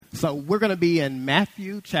So we're going to be in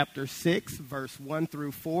Matthew chapter 6, verse 1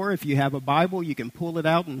 through 4. If you have a Bible, you can pull it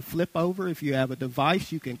out and flip over. If you have a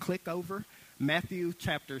device, you can click over. Matthew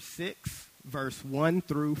chapter 6, verse 1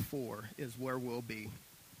 through 4 is where we'll be.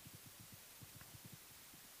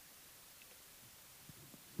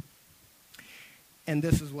 And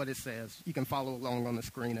this is what it says. You can follow along on the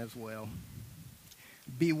screen as well.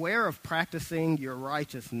 Beware of practicing your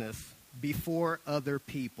righteousness before other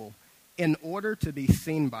people, in order to be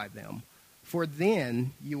seen by them. For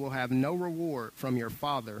then you will have no reward from your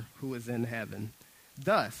Father who is in heaven.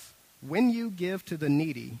 Thus, when you give to the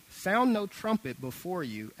needy, sound no trumpet before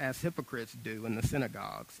you, as hypocrites do in the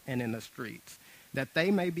synagogues and in the streets, that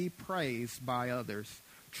they may be praised by others.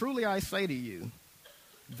 Truly I say to you,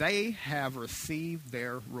 they have received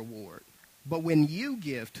their reward. But when you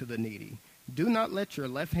give to the needy, do not let your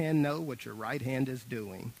left hand know what your right hand is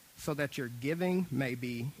doing, so that your giving may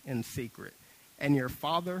be in secret, and your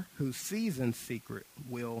Father who sees in secret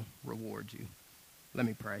will reward you. Let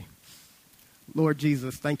me pray. Lord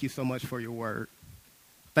Jesus, thank you so much for your word.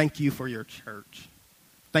 Thank you for your church.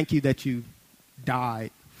 Thank you that you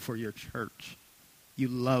died for your church. You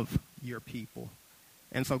love your people.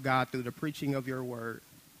 And so, God, through the preaching of your word,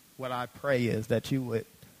 what I pray is that you would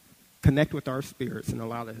connect with our spirits and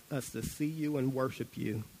allow us to see you and worship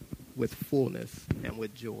you with fullness and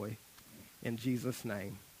with joy. In Jesus'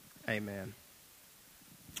 name, amen.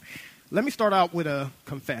 Let me start out with a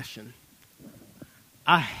confession.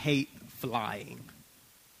 I hate flying.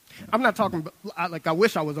 I'm not talking about, I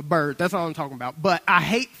wish I was a bird. That's all I'm talking about. But I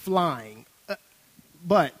hate flying.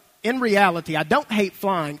 But in reality, I don't hate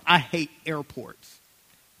flying. I hate airports.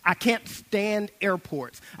 I can't stand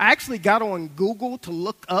airports. I actually got on Google to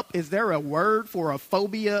look up, is there a word for a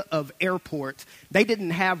phobia of airports? They didn't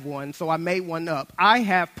have one, so I made one up. I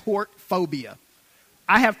have port phobia.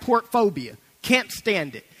 Can't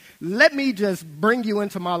stand it. Let me just bring you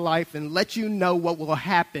into my life and let you know what will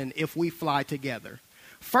happen if we fly together.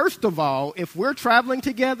 First of all, if we're traveling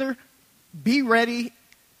together, be ready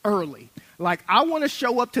early. Like, I want to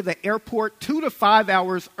show up to the airport 2 to 5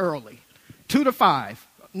 hours early. 2 to 5.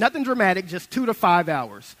 Nothing dramatic, just 2 to 5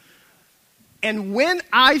 hours. And when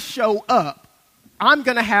I show up, I'm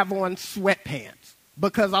going to have on sweatpants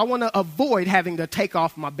because I want to avoid having to take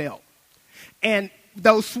off my belt. And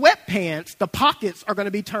those sweatpants, the pockets are going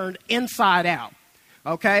to be turned inside out,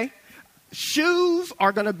 okay? Shoes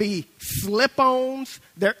are going to be slip-ons.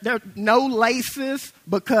 There are no laces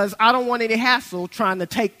because I don't want any hassle trying to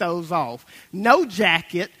take those off. No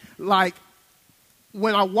jacket, like,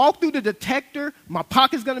 when I walk through the detector, my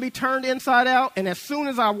pocket's going to be turned inside out, and as soon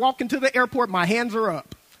as I walk into the airport, my hands are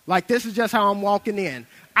up. Like, this is just how I'm walking in.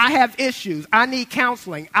 I have issues. I need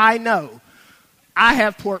counseling. I know. I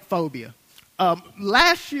have port phobia.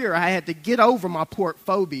 Last year, I had to get over my port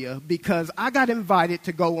phobia because I got invited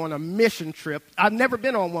to go on a mission trip. I've never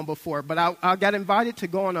been on one before, but I got invited to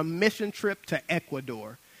go on a mission trip to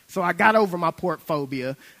Ecuador. So I got over my port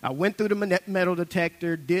phobia. I went through the metal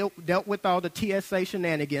detector, dealt with all the TSA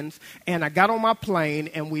shenanigans, and I got on my plane,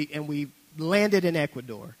 and we landed in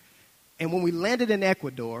Ecuador. And when we landed in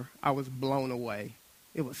Ecuador, I was blown away.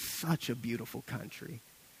 It was such a beautiful country.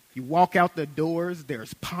 You walk out the doors,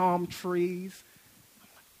 there's palm trees. I'm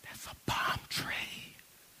like, that's a palm tree.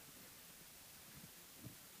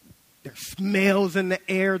 There's smells in the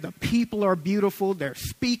air. The people are beautiful. They're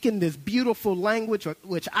speaking this beautiful language,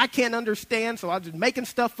 which I can't understand, so I'm just making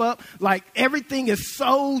stuff up. Like, everything is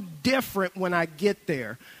so different when I get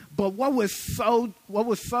there. But what was so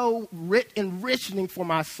enriching for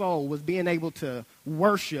my soul was being able to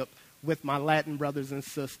worship with my Latin brothers and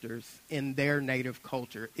sisters in their native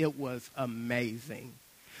culture. It was amazing.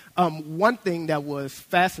 One thing that was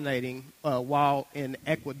fascinating while in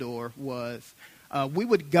Ecuador was we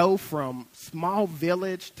would go from small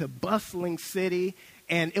village to bustling city,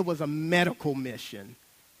 and it was a medical mission.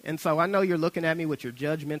 And so I know you're looking at me with your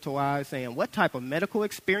judgmental eyes saying, what type of medical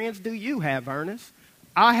experience do you have, Ernest?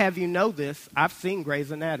 I'll have you know this. I've seen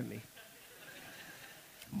Grey's Anatomy.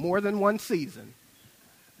 More than one season.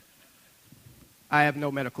 I have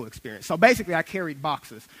no medical experience. So basically, I carried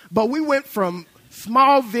boxes. But we went from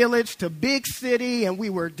small village to big city, and we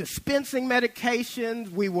were dispensing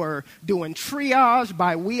medications. We were doing triage.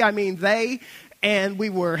 By we, I mean they. And we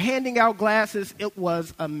were handing out glasses. It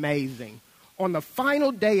was amazing. On the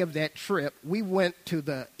final day of that trip, we went to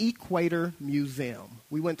the Equator Museum.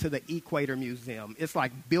 It's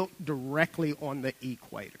like built directly on the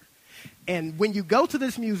equator. And when you go to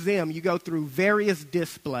this museum, you go through various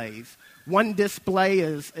displays. One display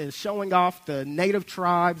is showing off the native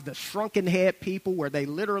tribes, the shrunken head people, where they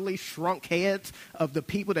literally shrunk heads of the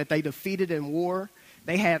people that they defeated in war.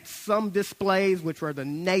 They had some displays, which were the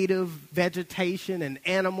native vegetation and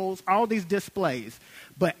animals, all these displays.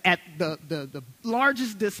 But at the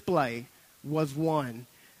largest display was one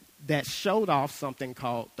that showed off something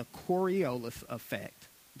called the Coriolis effect.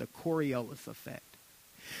 The Coriolis effect.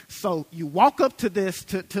 So you walk up to this,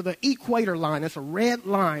 to the equator line. It's a red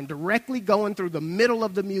line directly going through the middle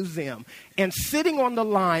of the museum. And sitting on the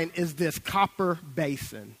line is this copper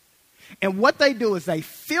basin. And what they do is they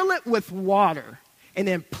fill it with water and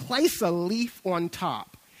then place a leaf on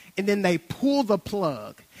top. And then they pull the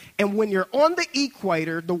plug. And when you're on the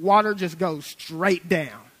equator, the water just goes straight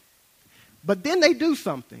down. But then they do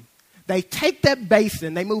something. They take that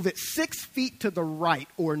basin, they move it 6 feet to the right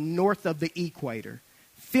or north of the equator,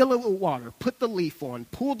 fill it with water, put the leaf on,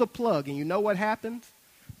 pull the plug, and you know what happens?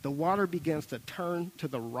 The water begins to turn to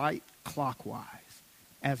the right clockwise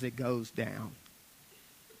as it goes down.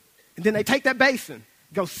 And then they take that basin,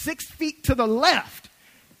 go 6 feet to the left,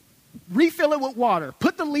 refill it with water,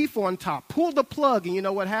 put the leaf on top, pull the plug, and you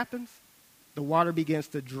know what happens? The water begins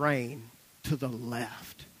to drain to the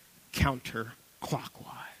left,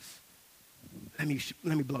 counterclockwise.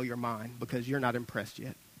 Let me blow your mind because you're not impressed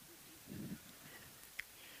yet.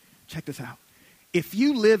 Check this out. If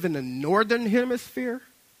you live in the northern hemisphere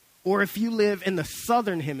or if you live in the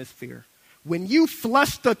southern hemisphere, when you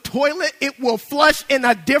flush the toilet, it will flush in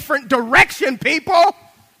a different direction, people.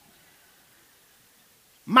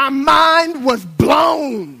 My mind was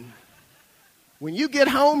blown. When you get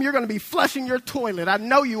home, you're going to be flushing your toilet. I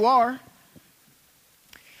know you are.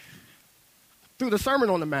 Through the Sermon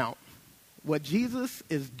on the Mount, what Jesus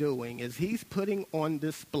is doing is he's putting on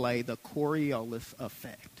display the Coriolis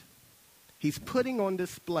effect. He's putting on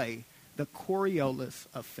display the Coriolis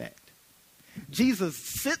effect. Jesus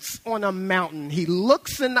sits on a mountain. He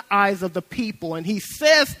looks in the eyes of the people and he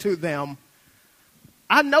says to them,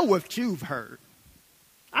 I know what you've heard.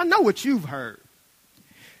 I know what you've heard.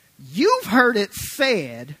 You've heard it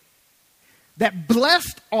said that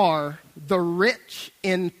blessed are the rich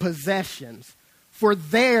in possessions, for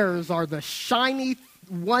theirs are the shiny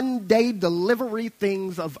one-day delivery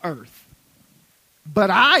things of earth.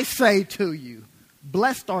 But I say to you,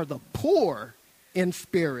 blessed are the poor in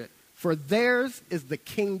spirit, for theirs is the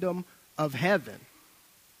kingdom of heaven.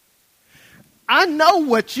 I know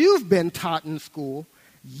what you've been taught in school.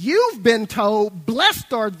 You've been told,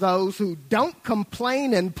 blessed are those who don't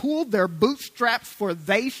complain and pull their bootstraps, for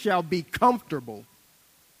they shall be comfortable.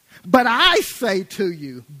 But I say to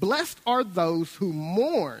you, blessed are those who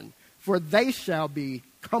mourn, for they shall be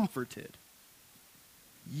comforted.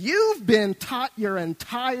 You've been taught your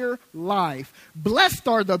entire life, blessed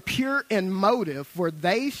are the pure in motive, for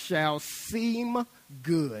they shall seem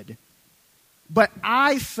good. But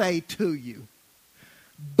I say to you,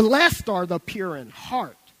 blessed are the pure in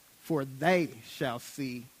heart, for they shall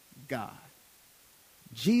see God.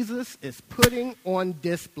 Jesus is putting on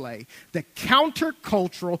display the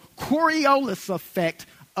countercultural Coriolis effect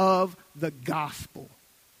of the gospel.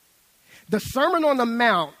 The Sermon on the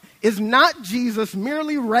Mount is not Jesus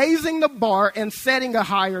merely raising the bar and setting a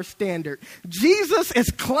higher standard. Jesus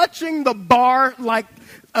is clutching the bar like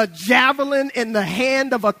a javelin in the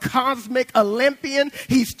hand of a cosmic Olympian.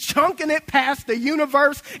 He's chunking it past the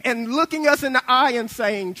universe and looking us in the eye and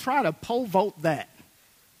saying, try to pole vault that.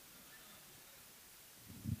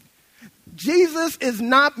 Jesus is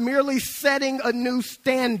not merely setting a new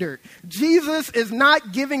standard. Jesus is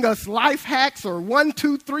not giving us life hacks or 1,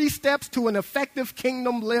 2, 3 steps to an effective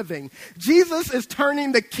kingdom living. Jesus is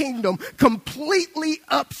turning the kingdom completely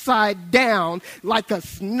upside down like a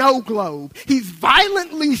snow globe. He's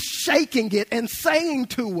violently shaking it and saying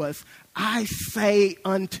to us, I say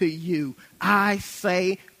unto you, my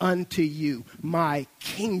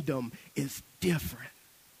kingdom is different.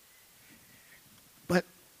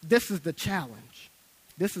 This is the challenge.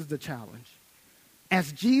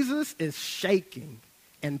 As Jesus is shaking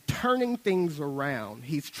and turning things around,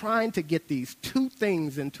 he's trying to get these two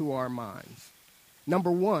things into our minds. Number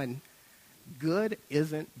one, good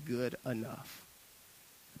isn't good enough.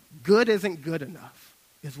 Good isn't good enough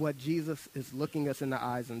is what Jesus is looking us in the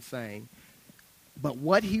eyes and saying. But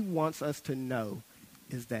what he wants us to know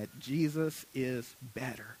is that Jesus is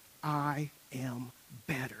better. I am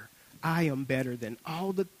better. I am better than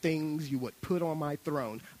all the things you would put on my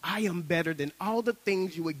throne. I am better than all the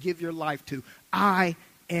things you would give your life to. I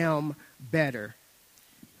am better.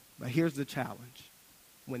 But here's the challenge.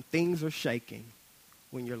 When things are shaking,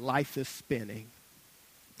 when your life is spinning,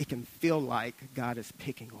 it can feel like God is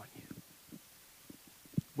picking on you.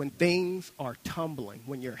 when things are tumbling,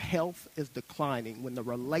 when your health is declining, when the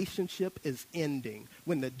relationship is ending,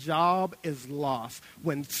 when the job is lost,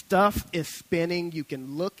 when stuff is spinning, you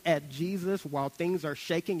can look at Jesus while things are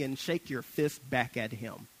shaking and shake your fist back at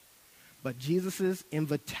him. But Jesus'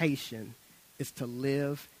 invitation is to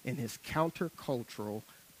live in his countercultural,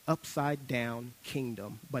 upside-down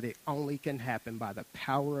kingdom, but it only can happen by the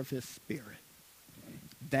power of his Spirit.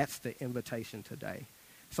 That's the invitation today.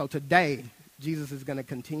 So today, Jesus is going to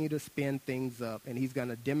continue to spin things up, and he's going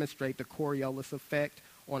to demonstrate the Coriolis effect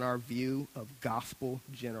on our view of gospel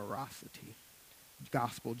generosity.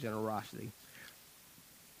 Gospel generosity.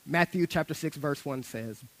 Matthew chapter 6, verse 1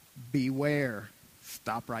 says, beware.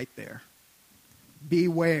 Stop right there.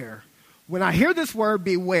 Beware. When I hear this word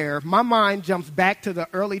beware, my mind jumps back to the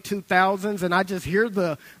early 2000s, and I just hear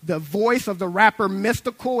the voice of the rapper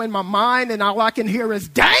Mystical in my mind, and all I can hear is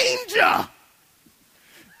danger!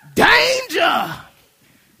 Danger!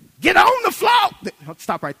 Get on the floor!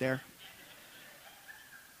 Stop right there.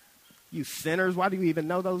 You sinners, why do you even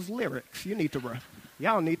know those lyrics?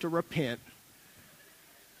 Y'all need to repent.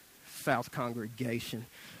 South congregation.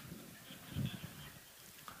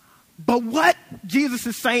 But what Jesus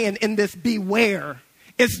is saying in this beware,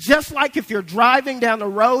 it's just like if you're driving down the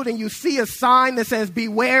road and you see a sign that says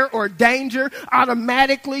beware or danger,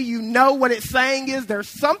 automatically you know what it's saying is there's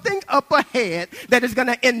something up ahead that is going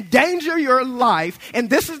to endanger your life. And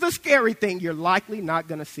this is the scary thing. You're likely not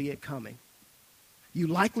going to see it coming. You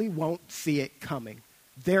likely won't see it coming.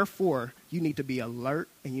 Therefore, you need to be alert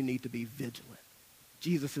and you need to be vigilant.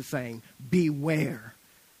 Jesus is saying, beware.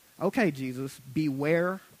 Okay, Jesus,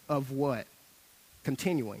 beware of what?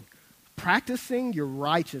 Continuing. Practicing your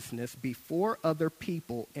righteousness before other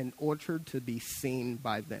people in order to be seen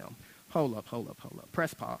by them. Hold up.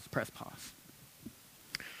 Press pause.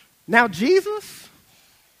 Now, Jesus,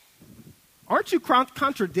 aren't you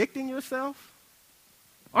contradicting yourself?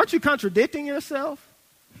 Aren't you contradicting yourself?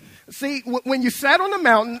 See, when you sat on the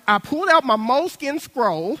mountain, I pulled out my moleskin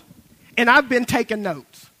scroll, and I've been taking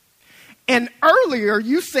notes. And earlier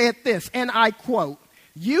you said this, and I quote,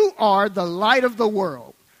 "You are the light of the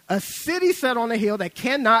world, a city set on a hill that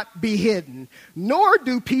cannot be hidden. Nor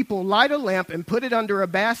do people light a lamp and put it under a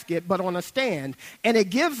basket, but on a stand, and it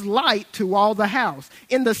gives light to all the house.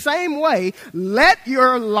 In the same way, let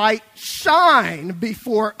your light shine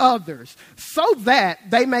before others, so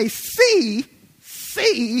that they may see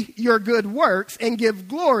your good works and give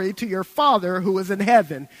glory to your Father who is in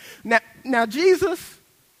heaven." Now Jesus,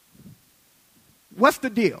 what's the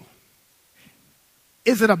deal?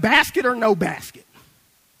 Is it a basket or no basket?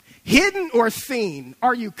 Hidden or seen?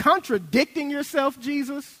 Are you contradicting yourself,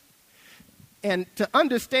 Jesus? And to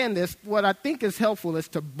understand this, what I think is helpful is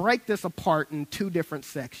to break this apart in two different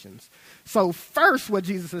sections. So first, what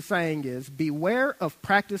Jesus is saying is, beware of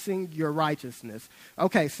practicing your righteousness.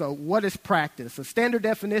 Okay, so what is practice? A standard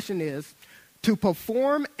definition is to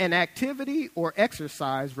perform an activity or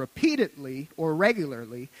exercise repeatedly or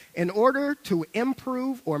regularly in order to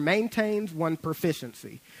improve or maintain one's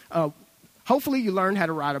proficiency. Hopefully you learn how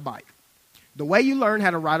to ride a bike. The way you learn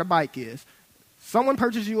how to ride a bike is someone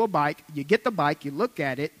purchases you a bike, you get the bike, you look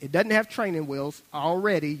at it, it doesn't have training wheels,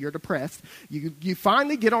 already you're depressed. You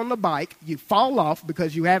finally get on the bike, you fall off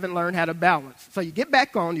because you haven't learned how to balance. So you get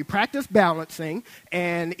back on, you practice balancing,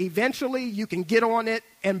 and eventually you can get on it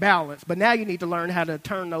and balance. But now you need to learn how to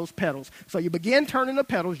turn those pedals. So you begin turning the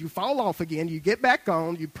pedals, you fall off again, you get back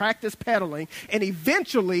on, you practice pedaling, and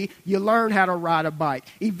eventually you learn how to ride a bike.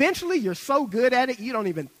 Eventually you're so good at it, you don't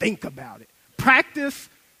even think about it. Practice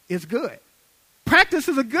is good. Practice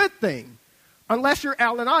is a good thing, unless you're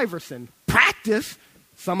Allen Iverson. Practice,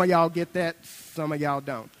 some of y'all get that, some of y'all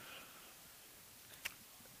don't.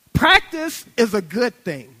 Practice is a good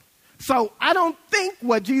thing. So I don't think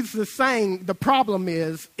what Jesus is saying the problem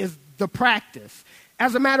is the practice.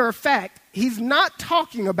 As a matter of fact, he's not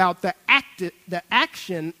talking about the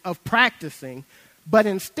action of practicing, but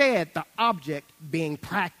instead the object being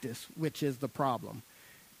practiced, which is the problem.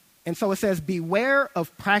 And so it says, beware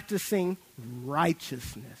of practicing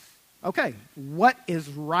righteousness. Okay, what is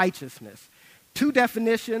righteousness? Two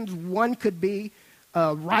definitions. One could be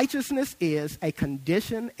righteousness is a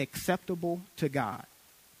condition acceptable to God.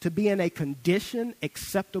 To be in a condition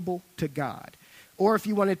acceptable to God. Or if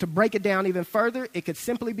you wanted to break it down even further, it could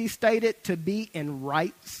simply be stated to be in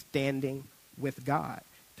right standing with God.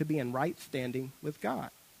 To be in right standing with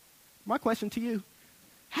God. My question to you,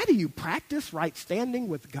 how do you practice right standing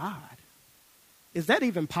with God? Is that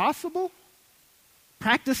even possible?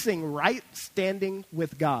 Practicing right standing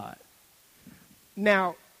with God.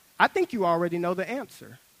 Now, I think you already know the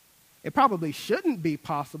answer. It probably shouldn't be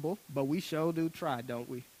possible, but we sure do try, don't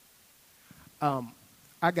we?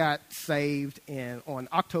 I got saved on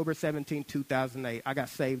October 17, 2008. I got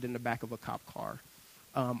saved in the back of a cop car.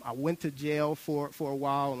 I went to jail for a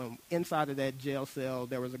while, and inside of that jail cell,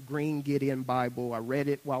 there was a green Gideon Bible. I read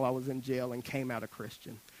it while I was in jail and came out a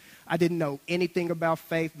Christian. I didn't know anything about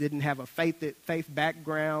faith, didn't have a faith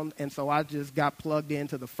background, and so I just got plugged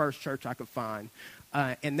into the first church I could find.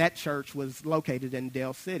 And that church was located in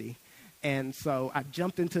Dale City. And so I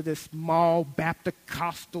jumped into this small Baptist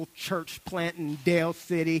church plant in Dale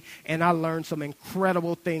City, and I learned some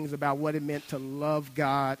incredible things about what it meant to love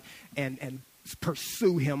God and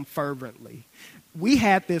pursue him fervently. We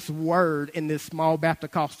had this word in this small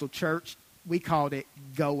Baptist church. We called it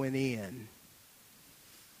going in.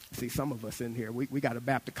 See, some of us in here, we got a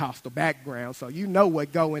Baptist background, so you know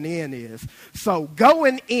what going in is. So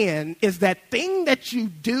going in is that thing that you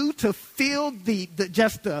do to feel the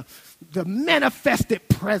manifested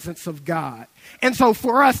presence of God. And so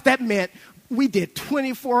for us, that meant we did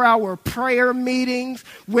 24-hour prayer meetings.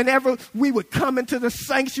 Whenever we would come into the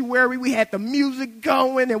sanctuary, we had the music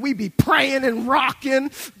going, and we'd be praying and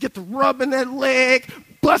rocking, get to rubbing that leg,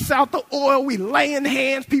 bust out the oil, we laying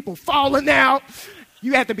hands, people falling out.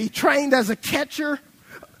 You had to be trained as a catcher.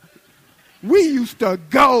 We used to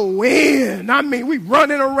go in. I mean, we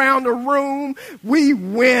running around the room. We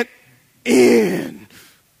went in.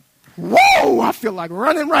 Whoa, I feel like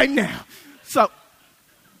running right now. So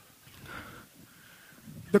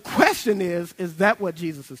the question is that what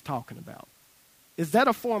Jesus is talking about? Is that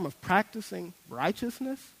a form of practicing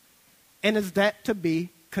righteousness? And is that to be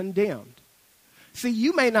condemned? See,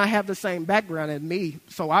 you may not have the same background as me,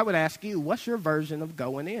 so I would ask you, what's your version of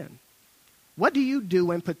going in? What do you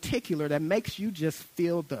do in particular that makes you just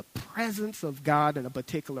feel the presence of God in a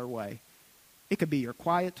particular way? It could be your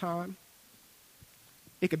quiet time.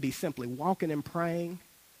 It could be simply walking and praying.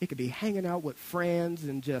 It could be hanging out with friends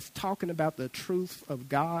and just talking about the truth of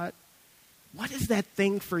God. What is that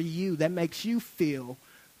thing for you that makes you feel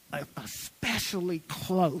especially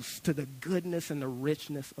close to the goodness and the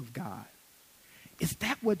richness of God? Is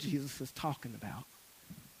that what Jesus is talking about?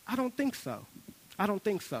 I don't think so. I don't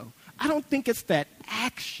think so. I don't think it's that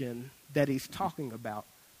action that he's talking about,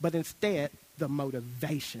 but instead the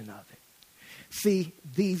motivation of it. See,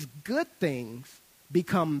 these good things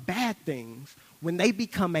become bad things when they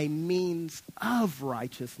become a means of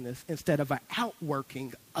righteousness instead of an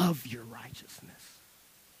outworking of your righteousness.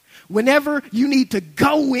 Whenever you need to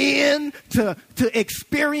go in to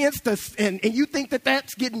experience this, and you think that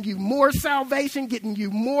that's getting you more salvation, getting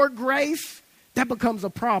you more grace, that becomes a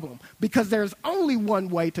problem because there's only one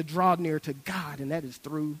way to draw near to God, and that is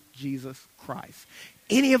through Jesus Christ.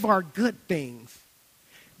 Any of our good things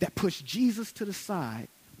that push Jesus to the side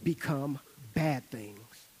become bad things.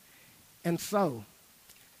 And so,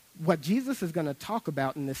 what Jesus is going to talk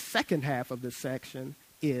about in the second half of this section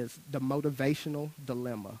is the motivational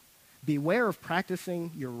dilemma. Beware of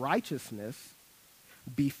practicing your righteousness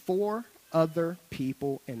before other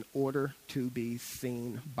people in order to be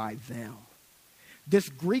seen by them. This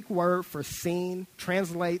Greek word for seen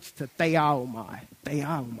translates to theaomai.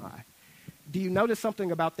 Theaomai. Do you notice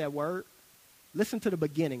something about that word? Listen to the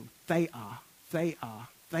beginning. Thea.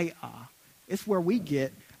 It's where we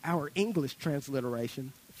get our English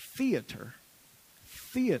transliteration, theater.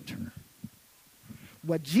 Theater.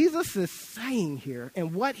 What Jesus is saying here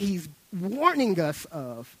and what he's warning us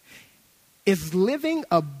of is living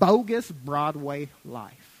a bogus Broadway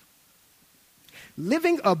life.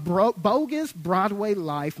 Living a bogus Broadway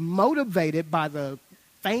life motivated by the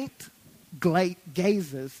faint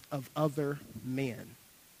gazes of other men.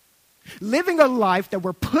 Living a life that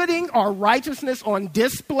we're putting our righteousness on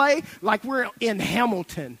display like we're in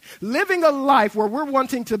Hamilton. Living a life where we're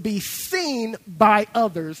wanting to be seen by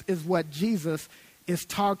others is what Jesus is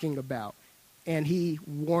talking about. And he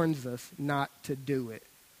warns us not to do it.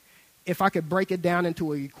 If I could break it down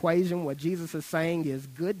into an equation, what Jesus is saying is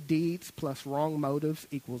good deeds plus wrong motives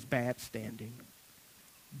equals bad standing.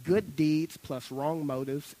 Good deeds plus wrong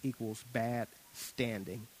motives equals bad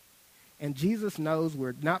standing. And Jesus knows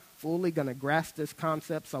we're not fully going to grasp this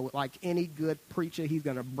concept, so like any good preacher, he's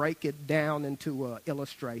going to break it down into an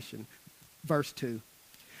illustration. Verse 2.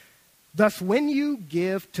 Thus, when you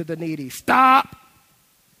give to the needy, stop.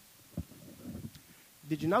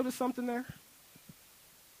 Did you notice something there?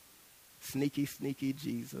 Sneaky, sneaky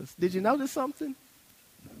Jesus. Did you notice something?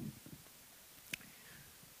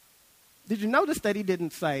 Did you notice that he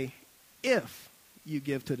didn't say, if you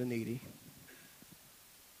give to the needy?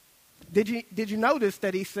 Did you notice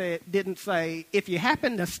that he didn't say, if you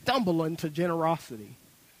happen to stumble into generosity?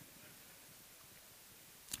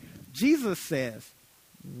 Jesus says,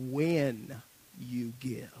 when you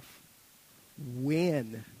give.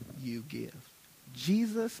 When you give.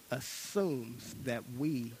 Jesus assumes that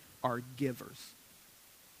we are givers.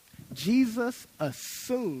 Jesus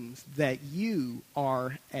assumes that you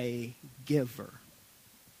are a giver.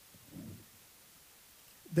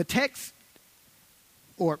 The text,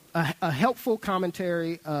 or a helpful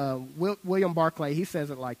commentary, William Barclay, he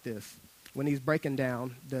says it like this when he's breaking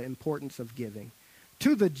down the importance of giving.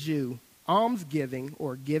 To the Jew, almsgiving,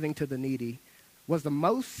 or giving to the needy, was the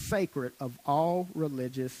most sacred of all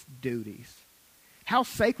religious duties. How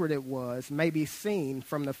sacred it was may be seen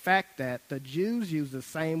from the fact that the Jews use the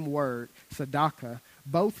same word, tzedakah,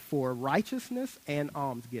 both for righteousness and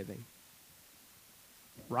almsgiving.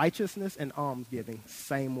 Righteousness and almsgiving,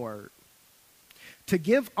 same word. To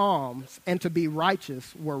give alms and to be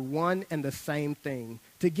righteous were one and the same thing.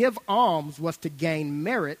 To give alms was to gain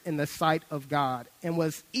merit in the sight of God and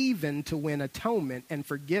was even to win atonement and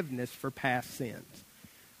forgiveness for past sins.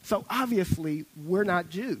 So obviously, we're not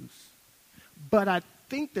Jews. But I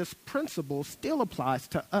think this principle still applies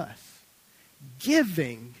to us.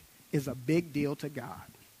 Giving is a big deal to God.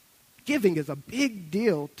 Giving is a big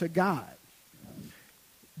deal to God.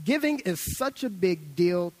 Giving is such a big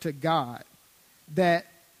deal to God that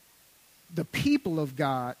the people of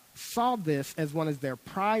God saw this as one of their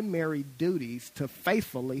primary duties to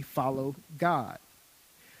faithfully follow God.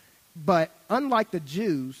 But unlike the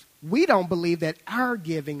Jews, we don't believe that our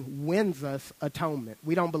giving wins us atonement.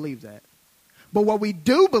 We don't believe that. But what we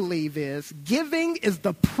do believe is giving is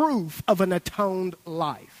the proof of an atoned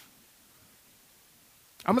life.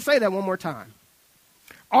 I'm going to say that one more time.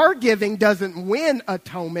 Our giving doesn't win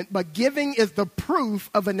atonement, but giving is the proof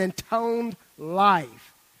of an atoned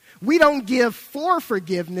life. We don't give for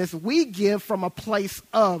forgiveness. We give from a place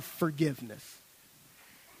of forgiveness.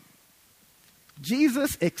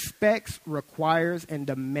 Jesus expects, requires, and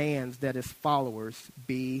demands that his followers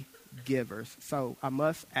be givers. So I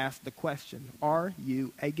must ask the question, are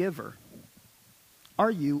you a giver?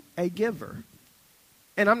 Are you a giver?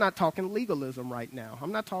 And I'm not talking legalism right now.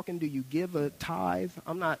 I'm not talking, do you give a tithe?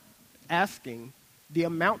 I'm not asking the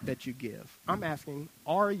amount that you give. I'm asking,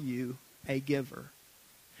 are you a giver?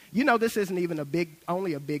 You know, this isn't even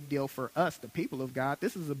only a big deal for us, the people of God.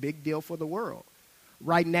 This is a big deal for the world.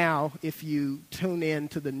 Right now, if you tune in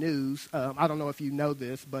to the news, I don't know if you know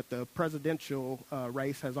this, but the presidential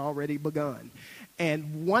race has already begun.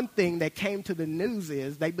 And one thing that came to the news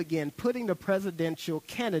is they began putting the presidential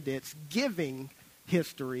candidates' giving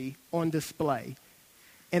history on display.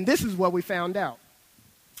 And this is what we found out.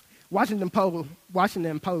 Washington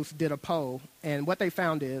Post did a poll, and what they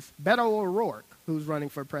found is Beto O'Rourke, who's running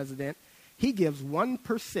for president, he gives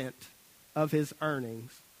 1% of his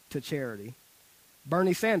earnings to charity.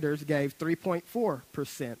 Bernie Sanders gave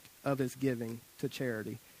 3.4% of his giving to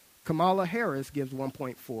charity. Kamala Harris gives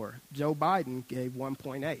 1.4%. Joe Biden gave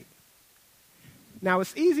 1.8%. Now,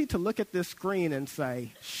 it's easy to look at this screen and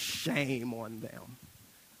say, shame on them.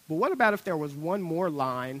 But what about if there was one more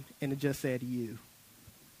line and it just said you?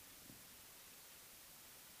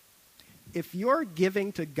 If your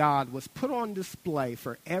giving to God was put on display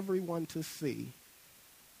for everyone to see,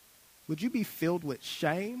 would you be filled with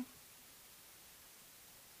shame?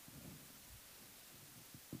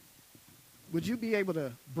 Would you be able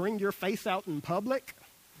to bring your face out in public?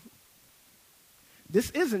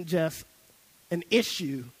 This isn't just an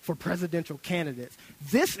issue for presidential candidates.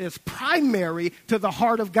 This is primary to the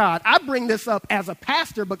heart of God. I bring this up as a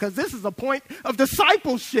pastor because this is a point of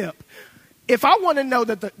discipleship. If I want to know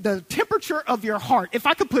that the temperature of your heart, if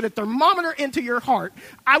I could put a thermometer into your heart,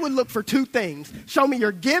 I would look for two things. Show me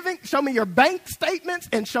your giving, show me your bank statements,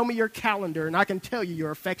 and show me your calendar, and I can tell you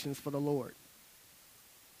your affections for the Lord.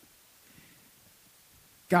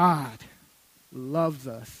 God loves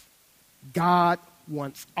us. God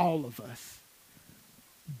wants all of us.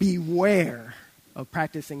 Beware of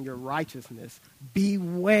practicing your righteousness.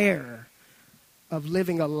 Beware of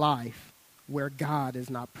living a life where God is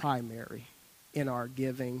not primary in our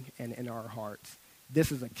giving and in our hearts.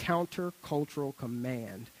 This is a counter-cultural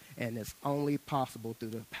command, and it's only possible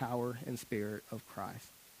through the power and spirit of Christ.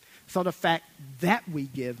 So the fact that we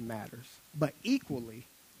give matters, but equally,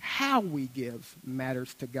 how we give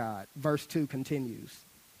matters to God. Verse 2 continues.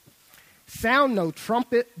 Sound no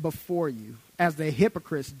trumpet before you, as the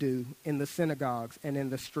hypocrites do in the synagogues and in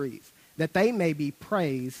the streets, that they may be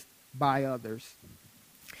praised by others.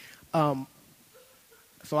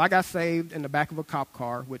 So I got saved in the back of a cop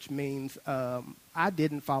car, which means I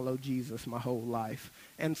didn't follow Jesus my whole life.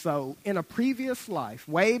 And so in a previous life,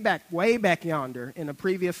 way back yonder, in a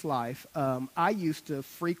previous life, I used to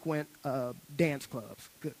frequent dance clubs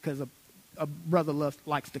because a brother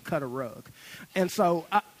likes to cut a rug. And so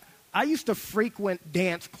I used to frequent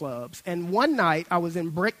dance clubs. And one night I was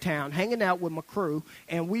in Bricktown hanging out with my crew,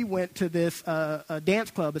 and we went to this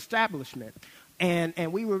dance club establishment.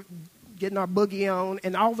 And we were getting our boogie on,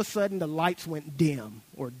 and all of a sudden the lights went dim,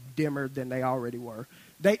 or dimmer than they already were.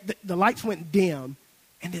 The lights went dim,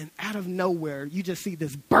 and then out of nowhere, you just see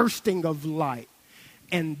this bursting of light.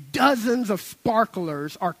 And dozens of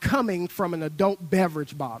sparklers are coming from an adult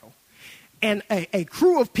beverage bottle. And a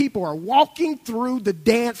crew of people are walking through the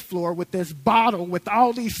dance floor with this bottle with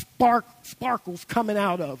all these sparkles coming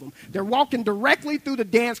out of them. They're walking directly through the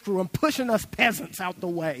dance crew and pushing us peasants out the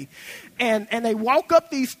way. And they walk up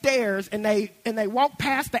these stairs, and they walk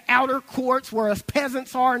past the outer courts where us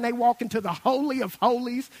peasants are, and they walk into the Holy of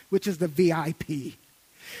Holies, which is the VIP.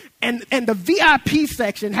 And the VIP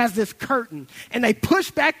section has this curtain. And they push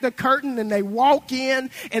back the curtain, and they walk in,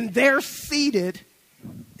 and they're seated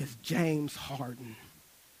is James Harden.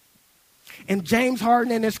 And James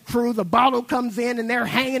Harden and his crew, the bottle comes in, and they're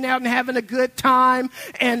hanging out and having a good time.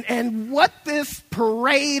 And what this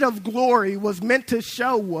parade of glory was meant to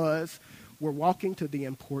show was, we're walking to the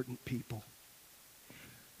important people.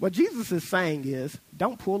 What Jesus is saying is,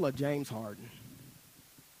 don't pull a James Harden.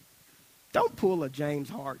 Don't pull a James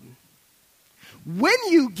Harden. When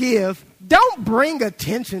you give, don't bring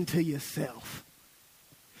attention to yourself.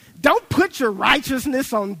 Don't put your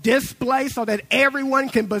righteousness on display so that everyone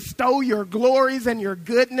can bestow your glories and your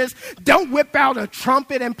goodness. Don't whip out a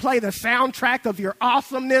trumpet and play the soundtrack of your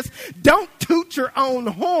awesomeness. Don't toot your own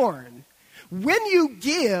horn. When you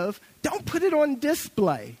give, don't put it on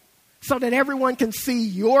display so that everyone can see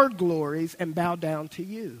your glories and bow down to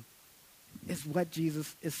you. Is what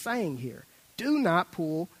Jesus is saying here. Do not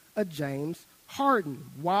pull a James Harden.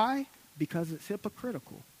 Why? Because it's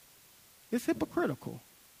hypocritical. It's hypocritical.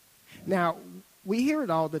 Now, we hear it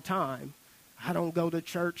all the time. I don't go to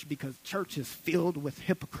church because church is filled with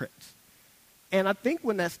hypocrites. And I think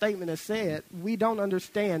when that statement is said, we don't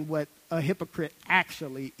understand what a hypocrite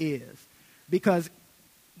actually is. Because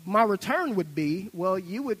my return would be, well,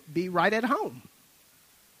 you would be right at home.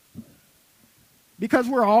 Because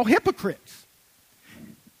we're all hypocrites.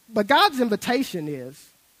 But God's invitation is,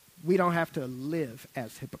 we don't have to live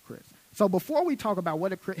as hypocrites. So before we talk about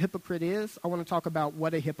what a hypocrite is, I want to talk about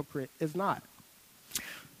what a hypocrite is not.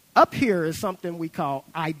 Up here is something we call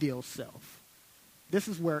ideal self. This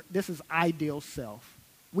is ideal self.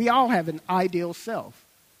 We all have an ideal self.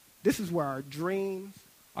 This is where our dreams,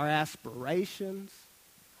 our aspirations,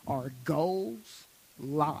 our goals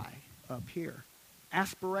lie up here.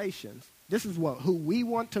 Aspirations. This is who we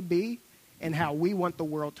want to be and how we want the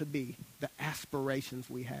world to be. The aspirations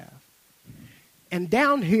we have. And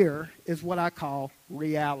down here is what I call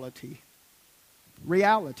reality.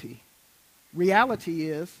 Reality. Reality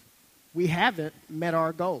is we haven't met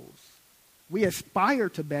our goals. We aspire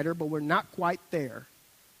to better, but we're not quite there.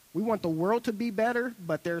 We want the world to be better,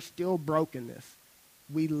 but there's still brokenness.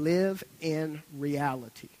 We live in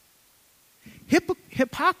reality.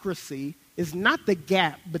 Hypocrisy is not the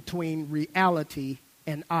gap between reality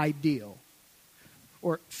and ideal.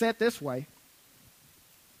 Or said this way,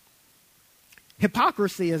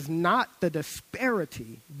 hypocrisy is not the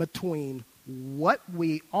disparity between what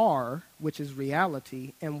we are, which is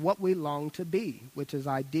reality, and what we long to be, which is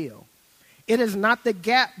ideal. It is not the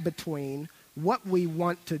gap between what we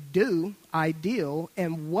want to do, ideal,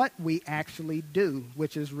 and what we actually do,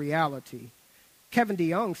 which is reality. Kevin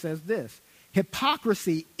DeYoung says this,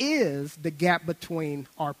 hypocrisy is the gap between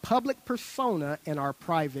our public persona and our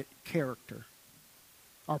private character.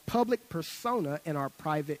 Our public persona and our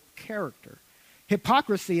private character.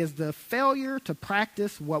 Hypocrisy is the failure to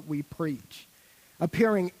practice what we preach,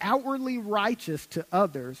 appearing outwardly righteous to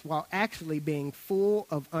others while actually being full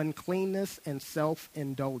of uncleanness and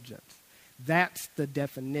self-indulgence. That's the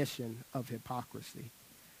definition of hypocrisy.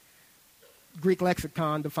 Greek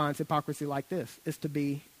lexicon defines hypocrisy like this. It's to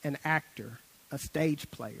be an actor, a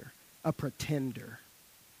stage player, a pretender.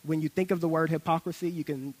 When you think of the word hypocrisy, you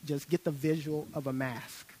can just get the visual of a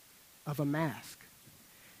mask,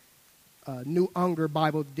 New Unger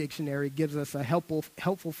Bible Dictionary gives us a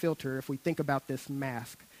helpful filter if we think about this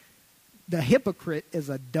mask. The hypocrite is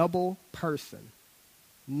a double person,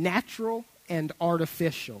 natural and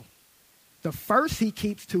artificial. The first he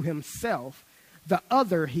keeps to himself, the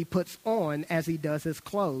other he puts on as he does his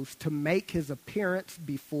clothes to make his appearance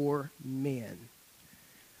before men.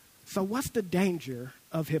 So what's the danger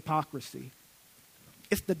of hypocrisy?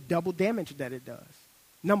 It's the double damage that it does.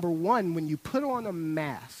 Number one, when you put on a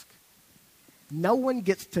mask, no one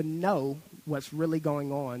gets to know what's really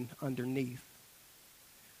going on underneath.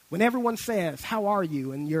 When everyone says, "How are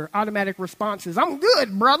you?" and your automatic response is, "I'm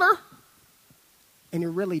good, brother," and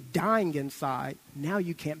you're really dying inside, now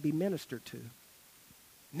you can't be ministered to.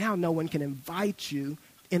 Now no one can invite you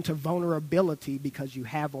into vulnerability because you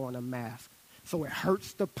have on a mask. So it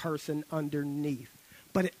hurts the person underneath.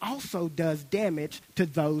 But it also does damage to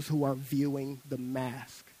those who are viewing the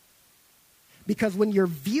mask. Because when you're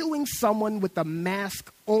viewing someone with a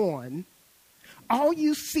mask on, all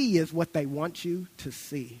you see is what they want you to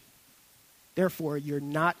see. Therefore, you're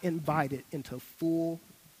not invited into full,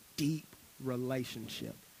 deep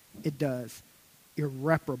relationship. It does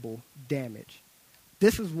irreparable damage.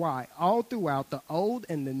 This is why all throughout the Old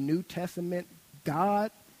and the New Testament,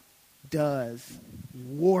 God does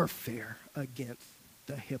warfare against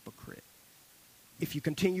the hypocrite. If you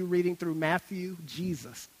continue reading through Matthew,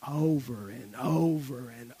 Jesus over and over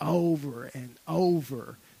and over and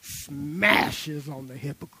over smashes on the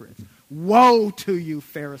hypocrites. Woe to you,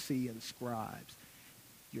 Pharisee and scribes.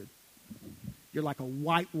 You're like a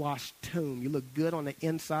whitewashed tomb. You look good on the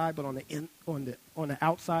inside, but on the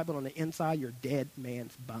outside, but on the inside, you're dead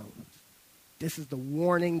man's bones. This is the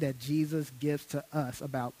warning that Jesus gives to us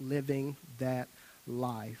about living that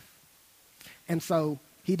life. And so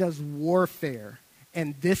he does warfare.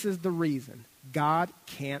 And this is the reason God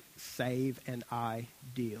can't save an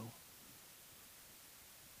ideal.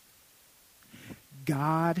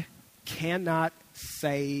 God cannot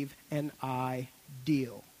save an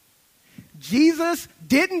ideal. Jesus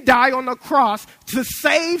didn't die on the cross to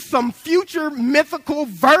save some future mythical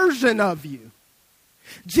version of you.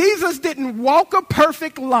 Jesus didn't walk a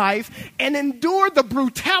perfect life and endure the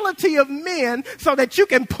brutality of men so that you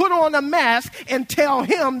can put on a mask and tell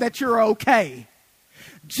him that you're okay.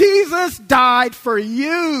 Jesus died for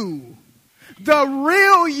you, the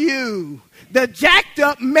real you, the jacked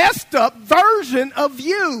up, messed up version of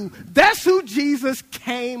you. That's who Jesus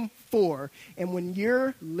came for. And when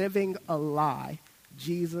you're living a lie,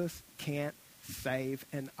 Jesus can't save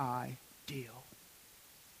an ideal.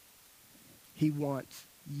 He wants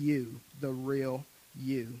you, the real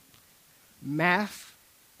you. Masks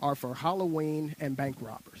are for Halloween and bank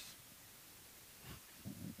robbers.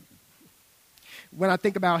 When I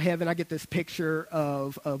think about heaven, I get this picture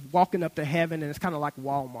of walking up to heaven, and it's kind of like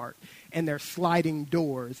Walmart, and there's sliding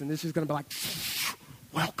doors, and this is going to be like,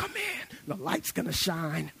 welcome in. The light's going to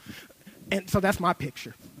shine. And so that's my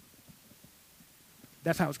picture.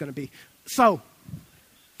 That's how it's going to be. So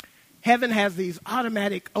heaven has these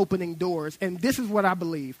automatic opening doors, and this is what I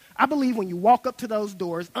believe. I believe when you walk up to those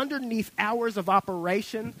doors, underneath hours of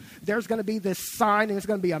operation, there's going to be this sign, and it's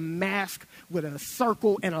going to be a mask with a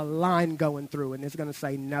circle and a line going through, and it's going to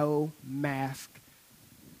say, "No mask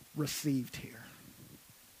received here."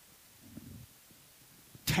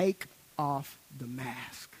 Take off the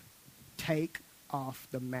mask. Take off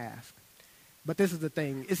the mask. But this is the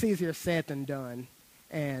thing. It's easier said than done.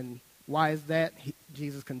 And why is that?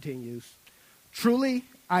 Jesus continues. "Truly,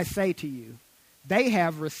 I say to you, they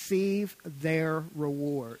have received their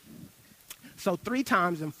reward." So 3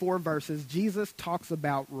 times in 4 verses, Jesus talks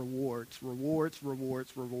about rewards, rewards,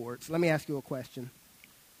 rewards, rewards. Let me ask you a question.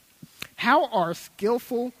 How are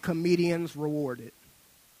skillful comedians rewarded?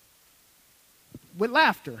 With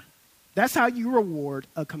laughter. That's how you reward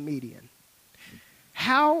a comedian.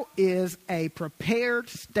 How is a prepared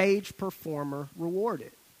stage performer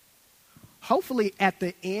rewarded? Hopefully at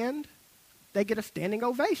the end, they get a standing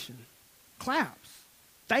ovation, claps,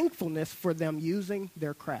 thankfulness for them using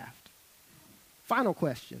their craft. Final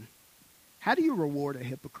question. How do you reward a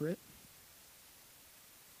hypocrite?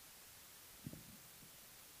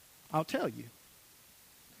 I'll tell you.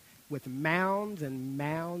 With mounds and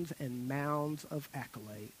mounds and mounds of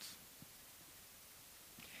accolades.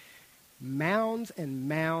 Mounds and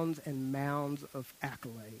mounds and mounds of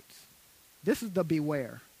accolades. This is the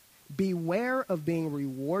beware. Beware of being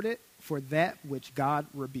rewarded for that which God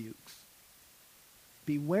rebukes.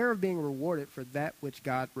 Beware of being rewarded for that which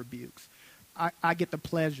God rebukes. I get the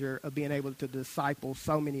pleasure of being able to disciple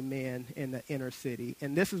so many men in the inner city.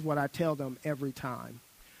 And this is what I tell them every time.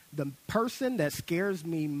 The person that scares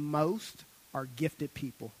me most are gifted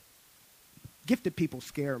people. Gifted people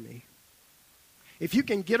scare me. If you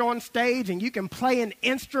can get on stage and you can play an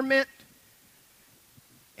instrument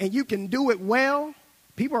and you can do it well,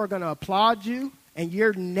 people are going to applaud you, and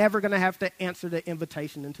you're never going to have to answer the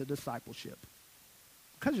invitation into discipleship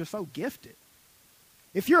because you're so gifted.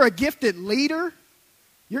 If you're a gifted leader,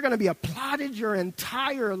 You're going to be applauded your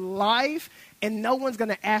entire life, and no one's going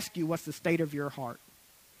to ask you what's the state of your heart.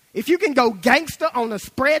 If you can go gangster on a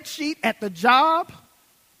spreadsheet at the job,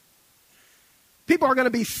 people are going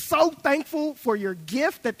to be so thankful for your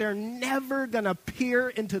gift that they're never going to peer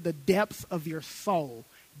into the depths of your soul.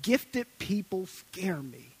 Gifted people scare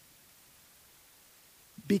me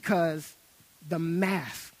because the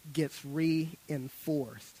mask gets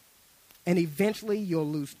reinforced. And eventually you'll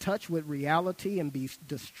lose touch with reality and be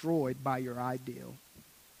destroyed by your ideal.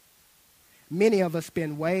 Many of us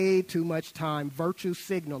spend way too much time virtue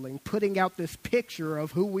signaling, putting out this picture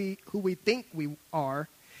of who we think we are,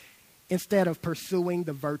 instead of pursuing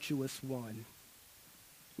the virtuous one.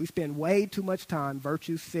 We spend way too much time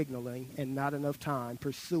virtue signaling and not enough time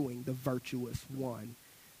pursuing the virtuous one.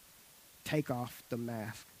 Take off the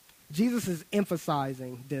mask. Jesus is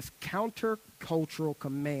emphasizing this countercultural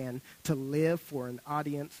command to live for an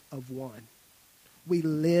audience of one. We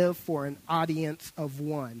live for an audience of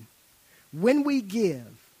one. When we give,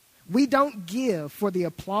 we don't give for the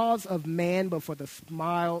applause of man, but for the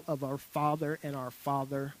smile of our Father and our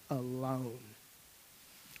Father alone.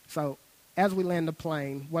 So, as we land the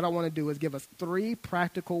plane, what I want to do is give us 3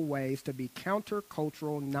 practical ways to be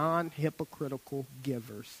countercultural, non-hypocritical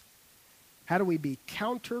givers. How do we be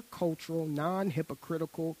countercultural,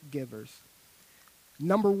 non-hypocritical givers?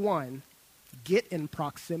 Number 1, get in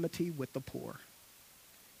proximity with the poor.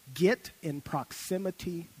 Get in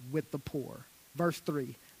proximity with the poor. Verse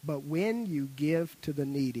 3, but when you give to the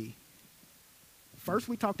needy. First,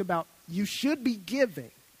 we talked about you should be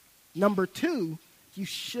giving. Number 2, you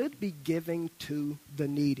should be giving to the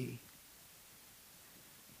needy.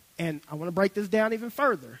 And I want to break this down even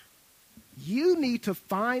further. You need to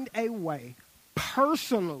find a way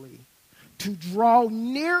personally to draw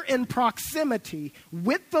near in proximity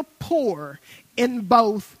with the poor in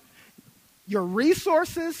both your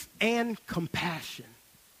resources and compassion.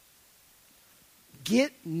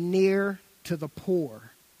 Get near to the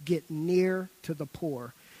poor. Get near to the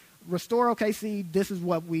poor. Restore OKC, this is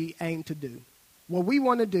what we aim to do. What we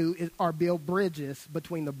want to do are build bridges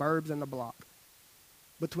between the burbs and the block.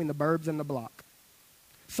 Between the burbs and the block.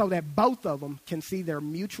 So that both of them can see their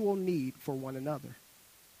mutual need for one another.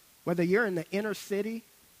 Whether you're in the inner city,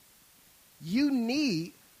 you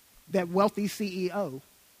need that wealthy CEO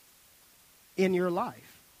in your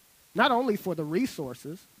life. Not only for the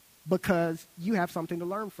resources, because you have something to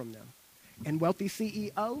learn from them. And wealthy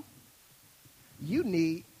CEO, you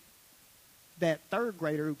need that 3rd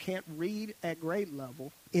grader who can't read at grade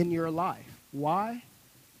level in your life. Why?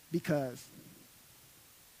 Because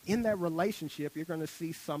in that relationship, you're going to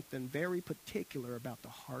see something very particular about the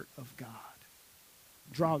heart of God.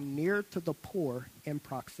 Draw near to the poor in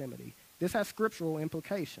proximity. This has scriptural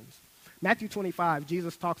implications. Matthew 25,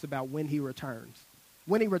 Jesus talks about when he returns.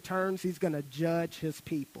 When he returns, he's going to judge his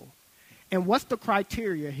people. And what's the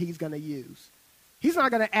criteria he's going to use? He's not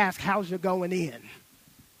going to ask, how's your going in?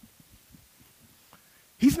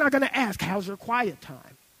 He's not going to ask, how's your quiet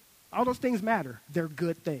time? All those things matter. They're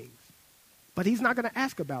good things. But he's not going to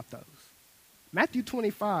ask about those. Matthew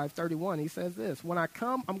 25:31, he says this, when I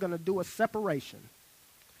come, I'm going to do a separation,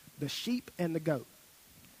 the sheep and the goat.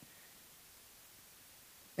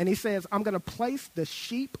 And he says, I'm going to place the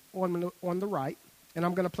sheep on the right, and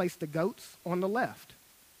I'm going to place the goats on the left.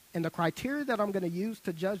 And the criteria that I'm going to use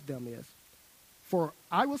to judge them is, for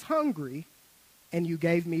I was hungry, and you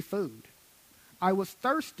gave me food. I was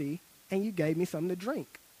thirsty, and you gave me something to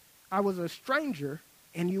drink. I was a stranger,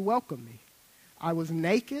 and you welcomed me. I was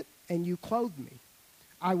naked, and you clothed me.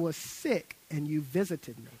 I was sick, and you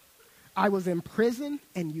visited me. I was in prison,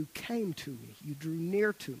 and you came to me. You drew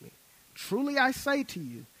near to me. Truly I say to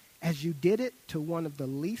you, as you did it to one of the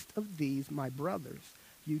least of these, my brothers,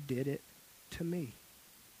 you did it to me.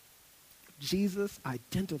 Jesus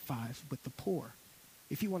identifies with the poor.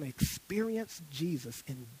 If you want to experience Jesus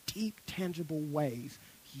in deep, tangible ways,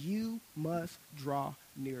 you must draw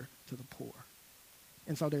near to the poor.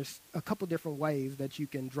 And so there's a couple different ways that you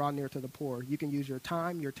can draw near to the poor. You can use your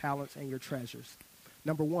time, your talents, and your treasures.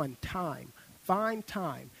 Number 1, time. Find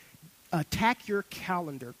time. Attack your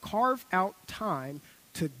calendar. Carve out time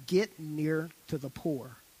to get near to the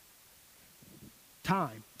poor.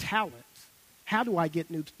 Time, talents. How do I get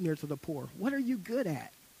near to the poor? What are you good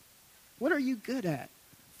at? What are you good at?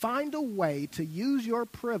 Find a way to use your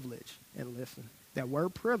privilege. And listen, that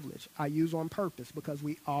word privilege I use on purpose because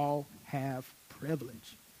we all have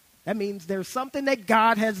privilege. That means there's something that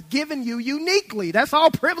God has given you uniquely. That's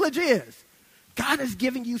all privilege is. God has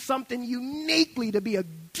given you something uniquely to be a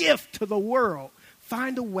gift to the world.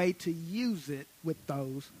 Find a way to use it with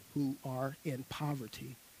those who are in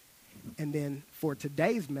poverty. And then for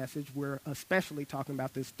today's message, we're especially talking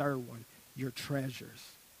about this third one, your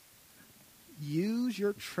treasures. Use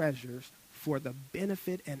your treasures for the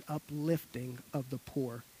benefit and uplifting of the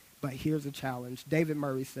poor. But here's a challenge. David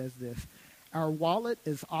Murray says this: our wallet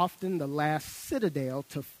is often the last citadel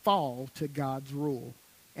to fall to God's rule.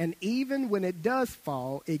 And even when it does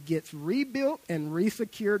fall, it gets rebuilt and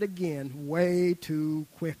resecured again way too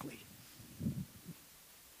quickly.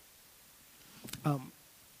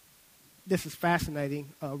 This is fascinating.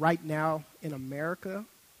 Right now in America,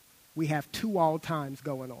 we have two all-times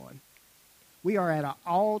going on. We are at an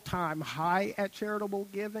all-time high at charitable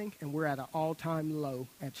giving, and we're at an all-time low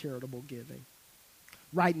at charitable giving.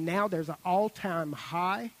 Right now, there's an all-time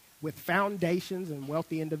high with foundations and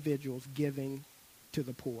wealthy individuals giving to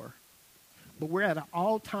the poor. But we're at an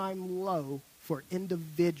all-time low for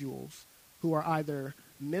individuals who are either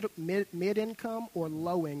mid-income or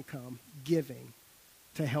low-income giving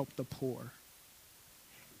to help the poor.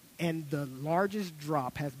 And the largest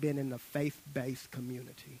drop has been in the faith-based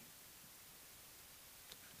community.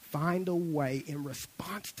 Find a way in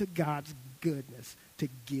response to God's goodness to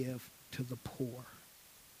give to the poor.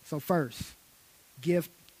 So first, give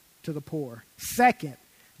to the poor. Second,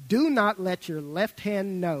 do not let your left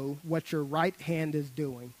hand know what your right hand is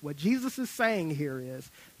doing. What Jesus is saying here is,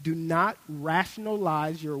 do not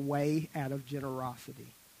rationalize your way out of generosity.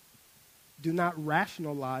 Do not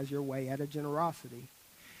rationalize your way out of generosity.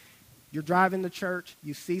 You're driving to church,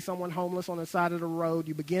 you see someone homeless on the side of the road,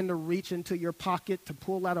 you begin to reach into your pocket to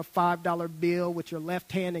pull out a $5 bill with your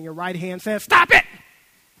left hand, and your right hand says, "Stop it!"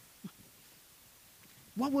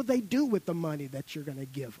 What will they do with the money that you're going to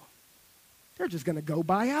give them? They're just going to go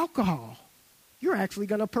buy alcohol. You're actually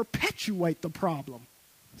going to perpetuate the problem.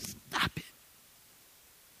 Stop it.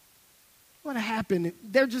 What happened?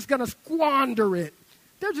 They're just going to squander it.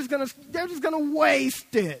 They're just going to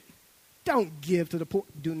waste it. Don't give to the poor.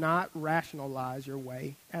 Do not rationalize your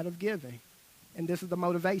way out of giving. And this is the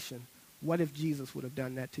motivation. What if Jesus would have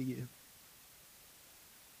done that to you?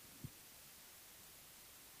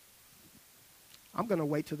 I'm going to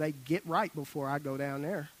wait till they get right before I go down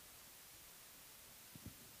there.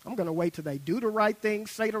 I'm going to wait till they do the right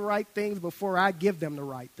things, say the right things before I give them the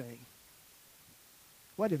right thing.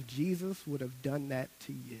 What if Jesus would have done that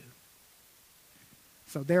to you?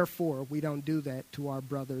 So therefore, we don't do that to our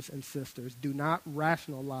brothers and sisters. Do not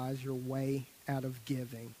rationalize your way out of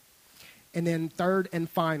giving. And then third and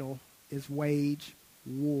final is wage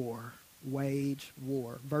war. Wage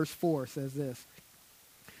war. Verse 4 says this: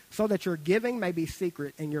 so that your giving may be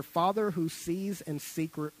secret, and your Father who sees in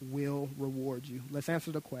secret will reward you. Let's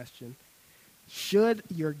answer the question. Should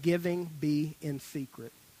your giving be in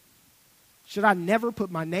secret? Should I never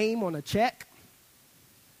put my name on a check?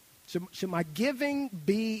 Should my giving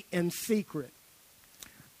be in secret?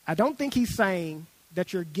 I don't think he's saying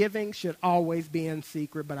that your giving should always be in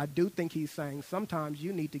secret, but I do think he's saying sometimes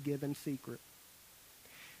you need to give in secret.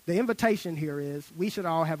 The invitation here is we should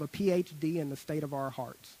all have a PhD in the state of our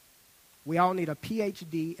hearts. We all need a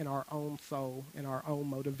PhD in our own soul and our own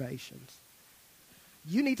motivations.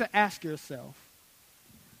 You need to ask yourself,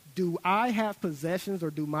 do I have possessions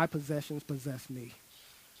or do my possessions possess me?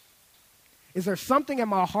 Is there something in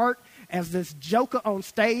my heart as this joker on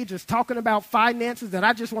stage is talking about finances that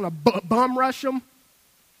I just want to bum rush them?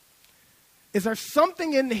 Is there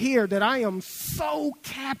something in here that I am so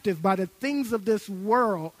captive by the things of this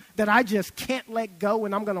world that I just can't let go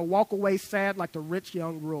and I'm going to walk away sad like the rich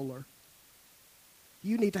young ruler?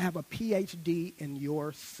 You need to have a PhD in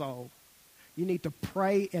your soul. You need to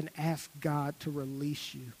pray and ask God to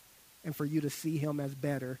release you and for you to see him as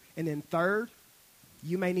better. And then third,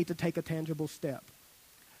 you may need to take a tangible step.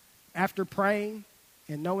 After praying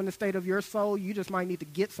and knowing the state of your soul, you just might need to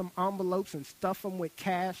get some envelopes and stuff them with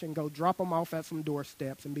cash and go drop them off at some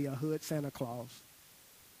doorsteps and be a hood Santa Claus.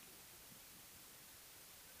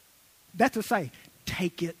 That's to say,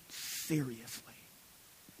 take it seriously.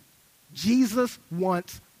 Jesus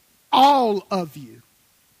wants all of you.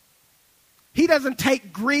 He doesn't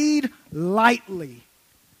take greed lightly.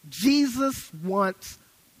 Jesus wants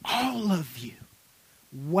all of you.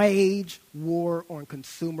 Wage war on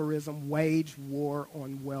consumerism, wage war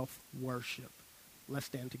on wealth worship. Let's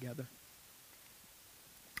stand together.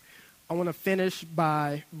 I want to finish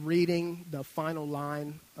by reading the final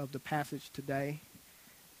line of the passage today.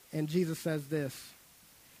 And Jesus says this: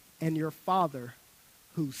 and your Father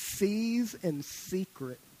who sees in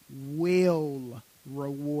secret will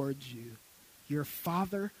reward you. Your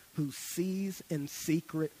Father who sees in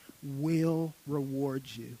secret will reward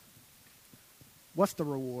you. What's the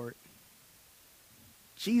reward?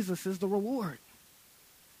 Jesus is the reward.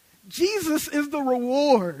 Jesus is the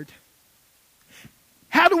reward.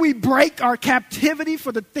 do we break our captivity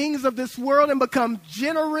for the things of this world and become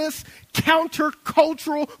generous,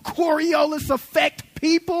 countercultural, Coriolis effect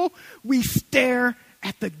people? We stare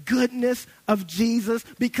at the goodness of Jesus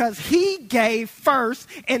because he gave first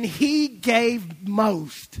and he gave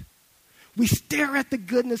most. We stare at the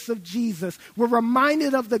goodness of Jesus. We're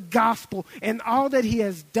reminded of the gospel and all that he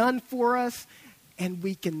has done for us, and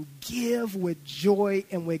we can give with joy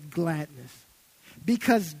and with gladness.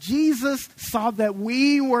 Because Jesus saw that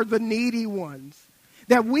we were the needy ones,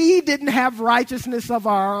 that we didn't have righteousness of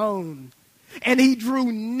our own, and he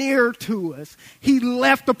drew near to us. He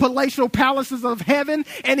left the palatial palaces of heaven,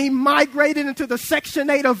 and he migrated into the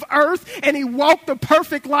Section 8 of earth, and he walked the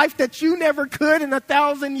perfect life that you never could in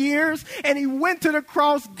 1,000 years, and he went to the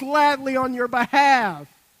cross gladly on your behalf.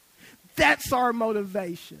 That's our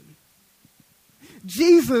motivation.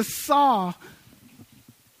 Jesus saw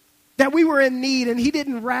that we were in need, and he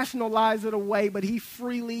didn't rationalize it away, but he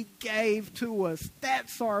freely gave to us.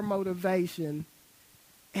 That's our motivation.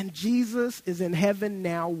 And Jesus is in heaven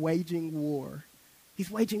now waging war. He's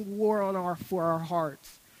waging war for our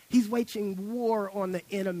hearts. He's waging war on the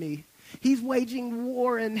enemy. He's waging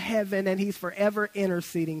war in heaven, and he's forever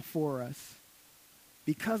interceding for us.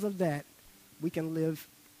 Because of that, we can live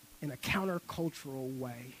in a countercultural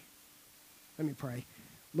way. Let me pray.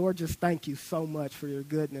 Lord, just thank you so much for your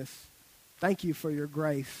goodness. Thank you for your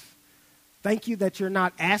grace. Thank you that you're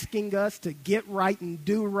not asking us to get right and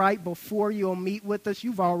do right before you'll meet with us.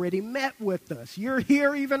 You've already met with us. You're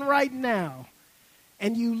here even right now.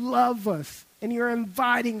 And you love us. And you're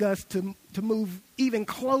inviting us to move even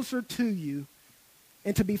closer to you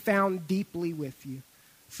and to be found deeply with you.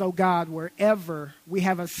 So God, wherever we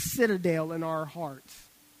have a citadel in our hearts,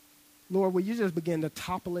 Lord, will you just begin to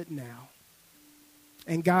topple it now?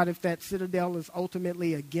 And God, if that citadel is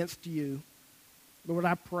ultimately against you, Lord,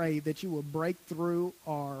 I pray that you will break through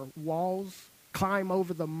our walls, climb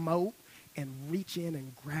over the moat, and reach in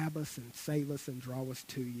and grab us and save us and draw us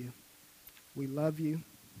to you. We love you.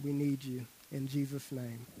 We need you. In Jesus'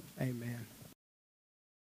 name, amen.